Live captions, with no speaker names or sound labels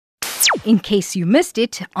in case you missed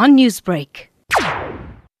it on Newsbreak.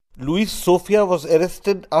 Louise Sophia was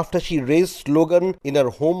arrested after she raised slogan in her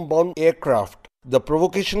homebound aircraft. The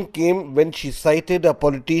provocation came when she cited a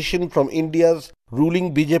politician from India's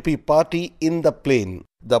ruling BJP party in the plane.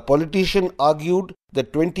 The politician argued the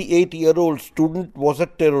 28-year-old student was a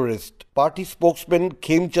terrorist. Party spokesman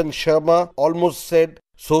Khemchand Sharma almost said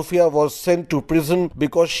Sophia was sent to prison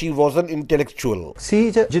because she was an intellectual. She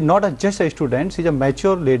is not just a student, she is a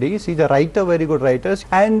mature lady, she is a writer, very good writer,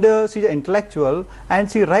 and she is an intellectual,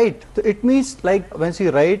 and she writes. So it means like when she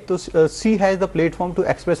writes, she has the platform to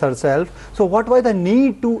express herself. So what was the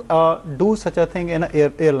need to do such a thing in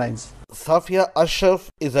airlines? Safia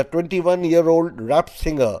Ashraf is a 21-year-old rap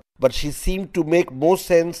singer, but she seemed to make more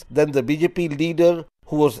sense than the BJP leader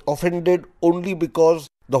who was offended only because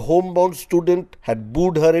the homebound student had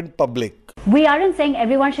booed her in public. We aren't saying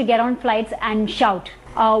everyone should get on flights and shout.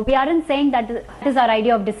 We aren't saying that is our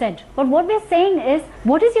idea of dissent. But what we're saying is,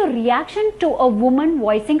 what is your reaction to a woman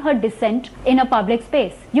voicing her dissent in a public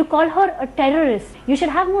space? You call her a terrorist. You should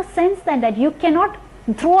have more sense than that. You cannot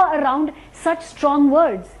throw around such strong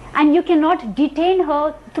words, and you cannot detain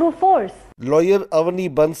her through force. Lawyer Avani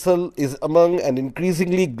Bansal is among an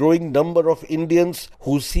increasingly growing number of Indians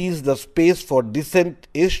who sees the space for dissent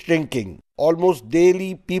is shrinking. Almost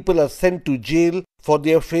daily, people are sent to jail for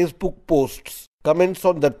their Facebook posts, comments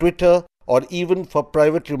on the Twitter, or even for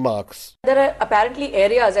private remarks. There are apparently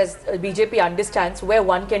areas, as BJP understands, where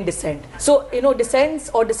one can dissent. So, dissents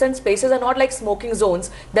or dissent spaces are not like smoking zones,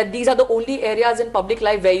 that these are the only areas in public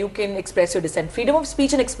life where you can express your dissent. Freedom of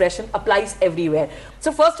speech and expression applies everywhere.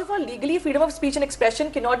 So first of all, legally, freedom of speech and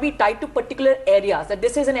expression cannot be tied to particular areas, that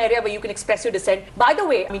this is an area where you can express your dissent. By the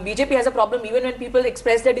way, BJP has a problem even when people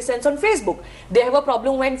express their dissents on Facebook. They have a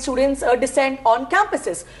problem when students dissent on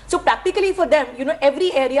campuses. So practically for them,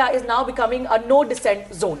 every area is now becoming a no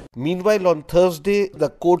dissent zone. Meanwhile, on Thursday, the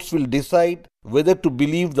courts will decide whether to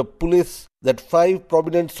believe the police that 5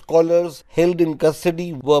 prominent scholars held in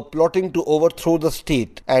custody were plotting to overthrow the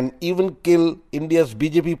state and even kill India's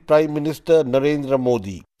BJP Prime Minister Narendra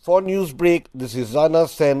Modi. For Newsbreak, this is Rana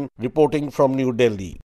Senn reporting from New Delhi.